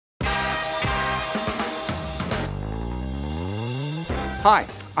Hi,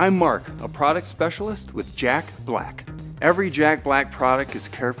 I'm Mark, a product specialist with Jack Black. Every Jack Black product is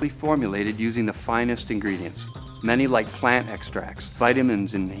carefully formulated using the finest ingredients. Many, like plant extracts,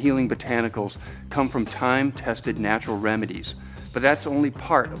 vitamins, and healing botanicals, come from time-tested natural remedies. But that's only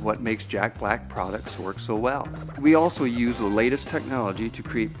part of what makes Jack Black products work so well. We also use the latest technology to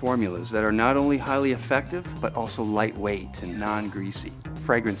create formulas that are not only highly effective, but also lightweight and non-greasy,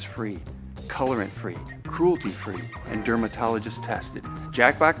 fragrance-free, colorant-free, cruelty-free, and dermatologist-tested.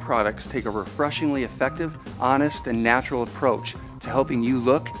 Jack Black products take a refreshingly effective, honest, and natural approach to helping you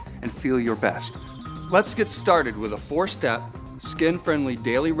look and feel your best. Let's get started with a 4-step, skin-friendly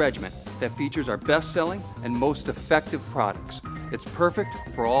daily regimen that features our best-selling and most effective products. It's perfect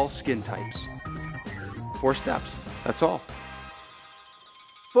for all skin types. 4 steps, that's all.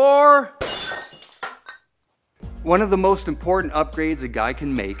 4. One of the most important upgrades a guy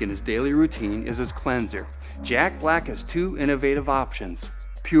can make in his daily routine is his cleanser. Jack Black has 2 innovative options.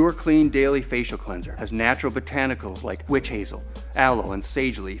 Pure Clean Daily Facial Cleanser has natural botanicals like witch hazel, aloe, and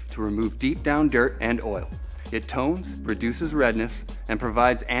sage leaf to remove deep down dirt and oil. It tones, reduces redness, and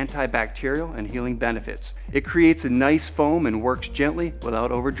provides antibacterial and healing benefits. It creates a nice foam and works gently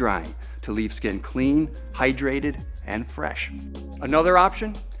without over drying to leave skin clean, hydrated, and fresh. Another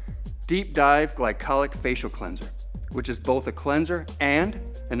option? Deep Dive Glycolic Facial Cleanser, which is both a cleanser and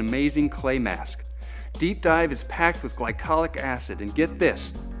an amazing clay mask. Deep Dive is packed with glycolic acid and, get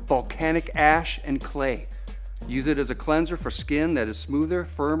this, volcanic ash and clay. Use it as a cleanser for skin that is smoother,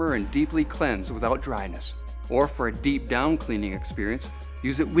 firmer, and deeply cleansed without dryness. Or for a deep down cleaning experience,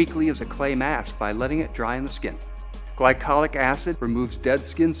 use it weekly as a clay mask by letting it dry in the skin. Glycolic acid removes dead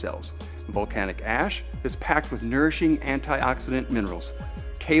skin cells. Volcanic ash is packed with nourishing antioxidant minerals.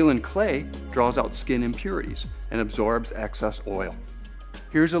 Kaolin clay draws out skin impurities and absorbs excess oil.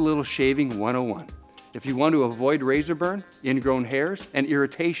 Here's a little shaving 101. If you want to avoid razor burn, ingrown hairs, and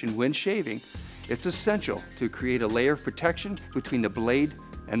irritation when shaving, it's essential to create a layer of protection between the blade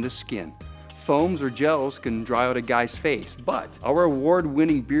and the skin. Foams or gels can dry out a guy's face, but our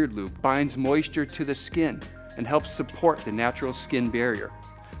award-winning beard lube binds moisture to the skin and helps support the natural skin barrier.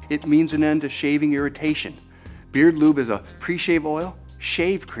 It means an end to shaving irritation. Beard lube is a pre-shave oil,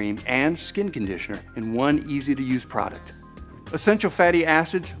 shave cream, and skin conditioner in one easy-to-use product. Essential fatty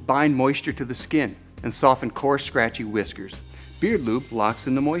acids bind moisture to the skin and soften coarse, scratchy whiskers. Beard lube locks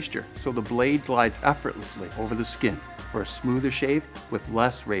in the moisture, so the blade glides effortlessly over the skin for a smoother shave with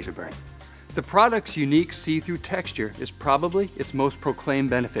less razor burn. The product's unique see-through texture is probably its most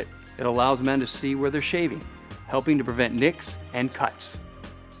proclaimed benefit. It allows men to see where they're shaving, helping to prevent nicks and cuts.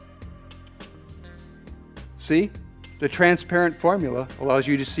 See? The transparent formula allows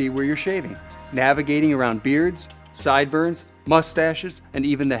you to see where you're shaving, navigating around beards, sideburns, mustaches, and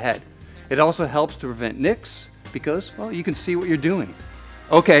even the head. It also helps to prevent nicks because, well, you can see what you're doing.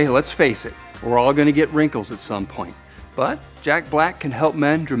 Okay, let's face it, we're all going to get wrinkles at some point. But Jack Black can help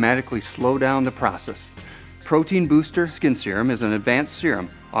men dramatically slow down the process. Protein Booster Skin Serum is an advanced serum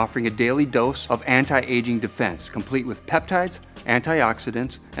offering a daily dose of anti-aging defense, complete with peptides,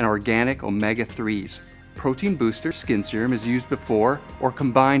 antioxidants, and organic omega-3s. Protein Booster Skin Serum is used before or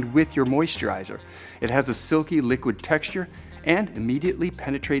combined with your moisturizer. It has a silky liquid texture and immediately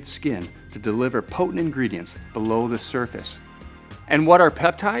penetrates skin to deliver potent ingredients below the surface. And what are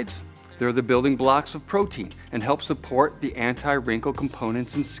peptides? They're the building blocks of protein and help support the anti-wrinkle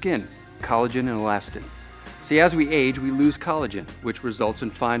components in skin, collagen and elastin. See, as we age, we lose collagen, which results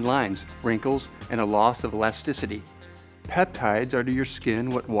in fine lines, wrinkles, and a loss of elasticity. Peptides are to your skin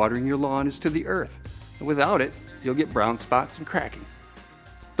what watering your lawn is to the earth. Without it, you'll get brown spots and cracking.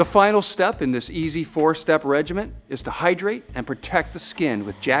 The final step in this easy 4-step regimen is to hydrate and protect the skin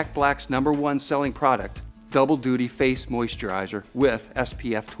with Jack Black's #1 selling product, Double Duty Face Moisturizer with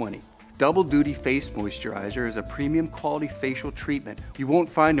SPF 20. Double Duty Face Moisturizer is a premium quality facial treatment. You won't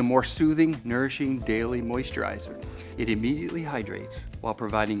find a more soothing, nourishing daily moisturizer. It immediately hydrates while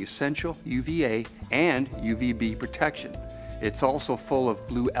providing essential UVA and UVB protection. It's also full of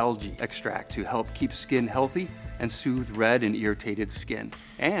blue algae extract to help keep skin healthy and soothe red and irritated skin.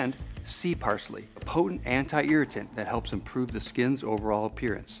 And sea parsley, a potent anti-irritant that helps improve the skin's overall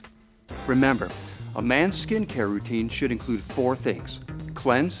appearance. Remember, a man's skincare routine should include 4 things: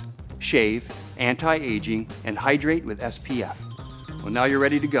 cleanse, shave, anti-aging, and hydrate with SPF. Well, now you're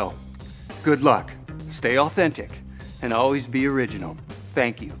ready to go. Good luck, stay authentic, and always be original.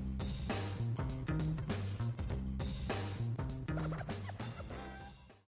 Thank you.